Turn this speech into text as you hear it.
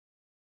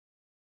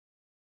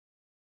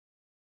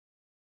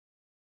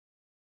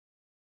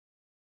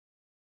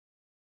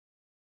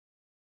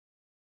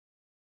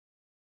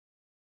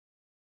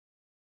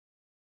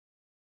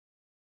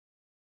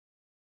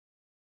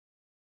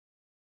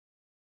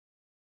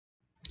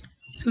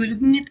So we're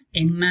looking at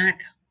NMAT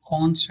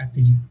Quant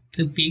strategy.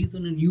 So based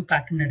on a new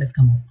pattern that has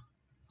come out.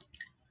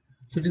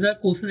 So these are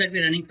courses that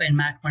we're running for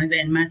NMAT. One is the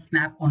NMAT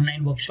Snap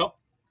online workshop.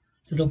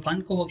 So the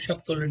one workshop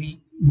is already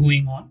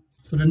going on.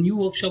 So the new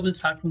workshop will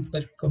start from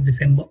first week of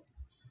December,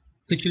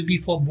 which will be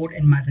for both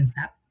NMAT and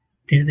Snap.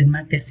 There is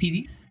NMAT test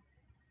series.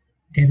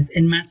 There is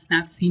NMAT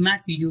Snap CMAT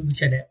videos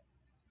which are there.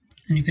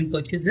 And you can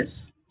purchase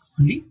this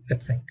on the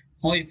website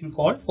or you can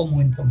call for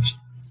more information.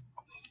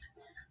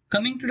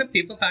 Coming to the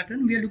paper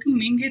pattern, we are looking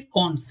mainly at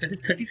cons, that is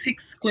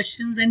 36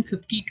 questions and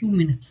 52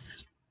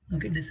 minutes.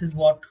 Okay, this is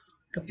what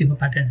the paper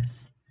pattern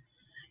is.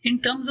 In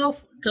terms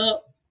of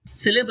the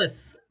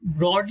syllabus,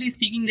 broadly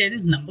speaking, there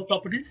is number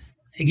properties,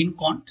 again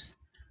cons,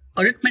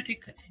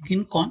 arithmetic,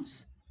 again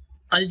cons,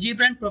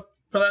 algebra and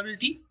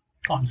probability,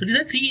 cons. So these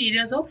are three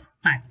areas of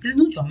maths. There is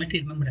no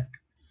geometry, remember that.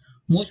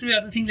 Most of the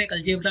other things like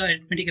algebra,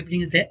 arithmetic, everything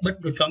is there,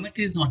 but the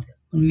geometry is not there.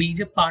 A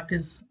major part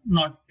is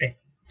not there.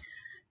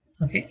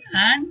 Okay,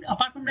 and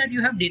apart from that,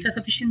 you have data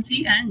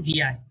sufficiency and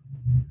DI.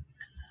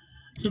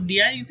 So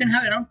DI, you can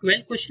have around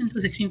 12 questions to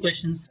 16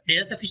 questions,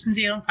 data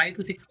sufficiency around 5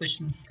 to 6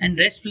 questions, and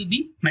rest will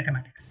be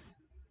mathematics.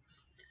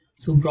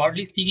 So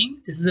broadly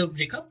speaking, this is a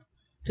breakup.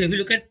 So if you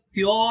look at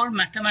pure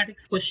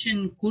mathematics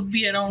question, could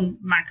be around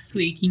max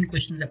to 18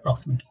 questions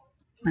approximately,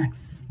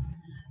 max.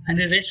 And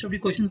the rest of the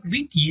questions could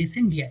be DS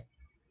and DI.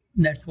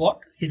 That's what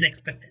is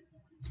expected.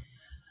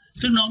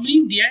 So normally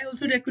in DI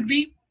also there could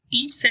be,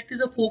 each set is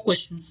of 4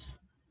 questions,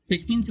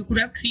 which means you could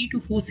have 3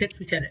 to 4 sets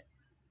which are there.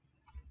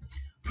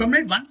 From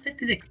that, one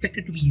set is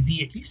expected to be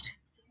easy at least,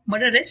 but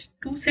the rest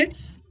 2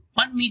 sets,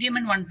 one medium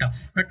and one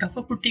tough. The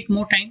tougher could take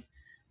more time,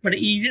 but the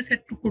easier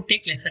set could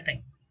take lesser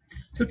time.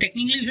 So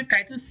technically you should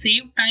try to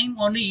save time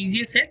on the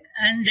easier set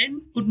and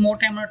then put more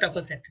time on a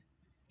tougher set.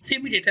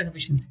 Same with data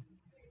sufficiency.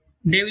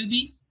 There will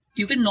be,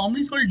 you can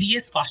normally solve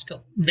DS faster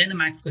than a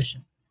maths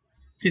question.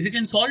 So if you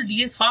can solve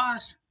DS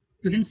fast,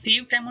 you can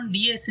save time on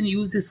DS and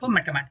use this for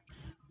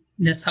mathematics.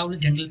 That's how the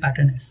general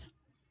pattern is.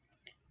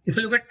 If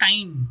you look at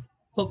time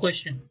per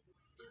question,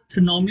 so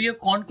normally a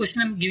quant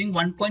question I'm giving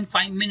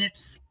 1.5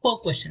 minutes per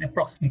question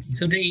approximately.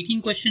 So the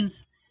 18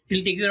 questions, it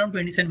will take you around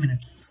 27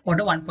 minutes for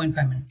the 1.5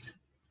 minutes.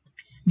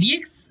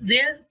 DX,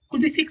 there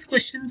could be 6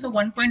 questions, so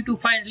 1.25 it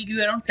will give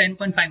you around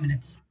 7.5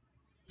 minutes.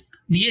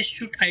 DS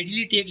should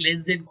ideally take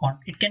less than quant.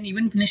 It can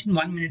even finish in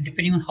 1 minute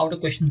depending on how the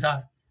questions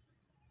are.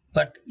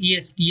 But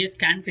yes, DS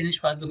can finish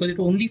fast because it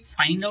will only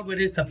find out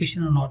whether it's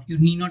sufficient or not. You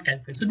need not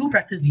calculate. So do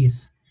practice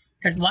DS.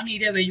 That's one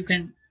area where you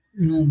can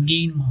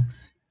gain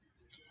marks.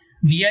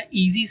 DI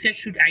easy set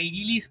should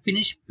ideally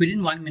finish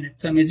within 1 minute.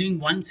 So I'm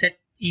assuming 1 set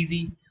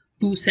easy,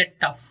 2 set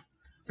tough.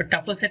 But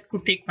tougher set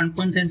could take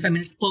 1.75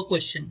 minutes per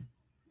question.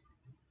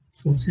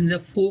 So since there are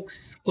 4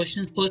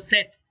 questions per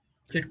set,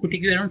 so it could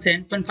take you around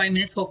 7.5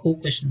 minutes for 4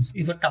 questions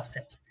if a tough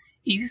set.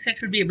 Easy set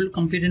should be able to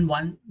complete in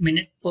 1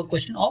 minute per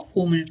question or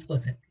 4 minutes per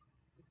set.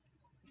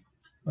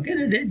 Okay,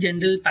 there's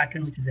general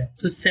pattern which is there.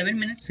 So 7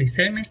 minutes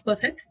per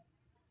set,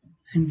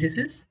 and this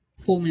is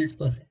 4 minutes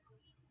per set.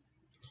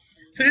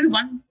 So there's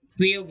one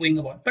way of going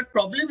about. But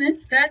problem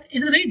is that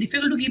it is very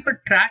difficult to keep a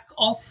track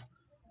of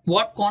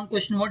what quant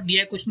question, what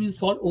DI question you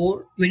solve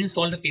or when you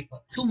solve the paper.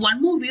 So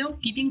one more way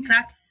of keeping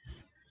track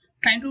is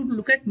trying to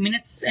look at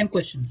minutes and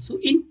questions. So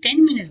in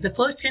 10 minutes, the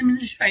first 10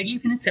 minutes should ideally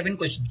finish 7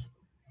 questions.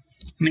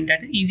 I mean,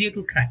 that is easier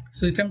to track.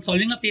 So if I'm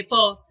solving a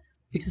paper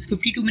which is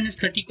 52 minutes,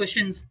 30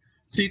 questions,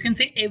 so you can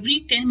say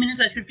every 10 minutes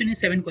I should finish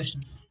 7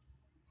 questions,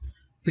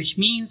 which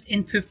means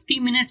in 50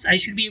 minutes I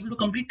should be able to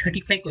complete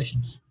 35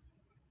 questions.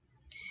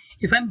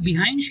 If I'm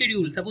behind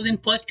schedule, suppose in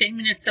first 10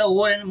 minutes are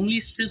over and I'm only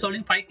still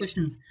solving 5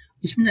 questions,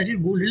 which means I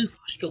should go a little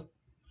faster.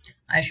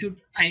 I should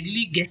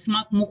ideally guess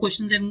mark more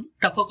questions and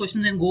tougher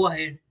questions and go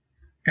ahead.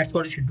 That's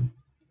what I should do.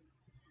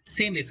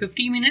 Same way,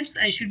 50 minutes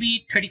I should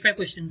be 35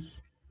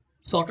 questions.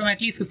 So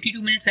automatically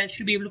 52 minutes I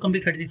should be able to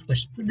complete 36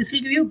 questions. So this will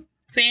give you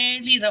a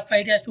fairly rough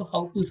idea as to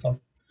how to solve.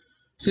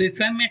 So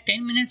if I'm at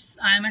 10 minutes,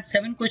 I am at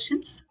 7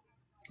 questions.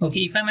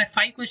 Okay, if I'm at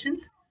 5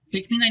 questions,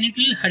 which means I need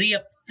to hurry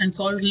up and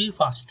solve a little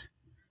fast.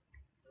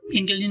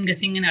 Intelligent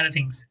guessing and other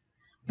things.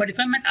 But if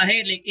I'm at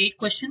ahead like 8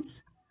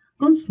 questions,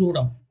 don't slow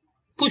down.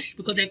 Push,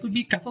 because there could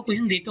be tougher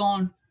questions later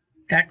on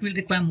that will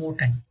require more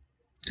time.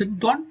 So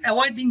don't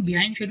avoid being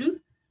behind schedule.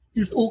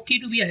 It's okay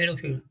to be ahead of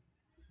schedule.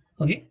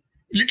 Okay,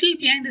 little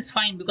behind is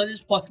fine because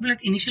it's possible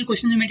that initial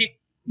questions you may take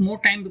more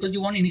time because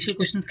you want initial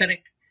questions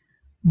correct.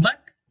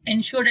 But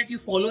ensure that you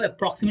follow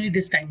approximately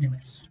this time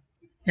limits.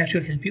 That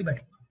should help you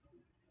better.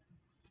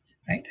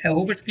 Right? I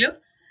hope it's clear.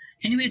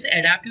 Anyway, it's an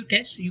adaptive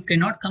test. You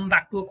cannot come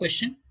back to a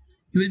question.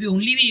 You will be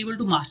only be able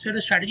to master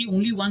the strategy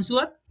only once you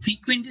are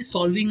frequently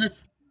solving a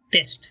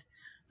test.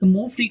 The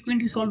more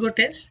frequently you solve a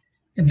test,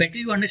 the better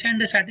you understand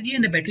the strategy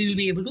and the better you'll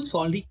be able to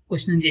solve the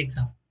question in the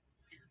exam.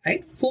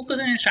 Right? Focus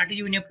on your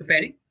strategy when you're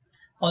preparing.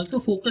 Also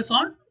focus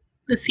on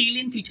the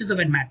salient features of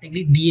NMAT,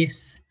 like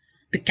DS,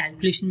 the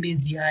calculation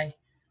based DI.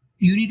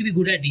 You need to be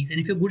good at these, and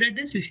if you're good at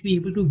this, you should be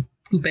able to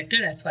do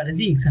better as far as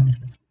the exam is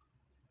concerned.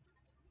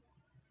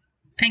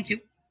 Thank you.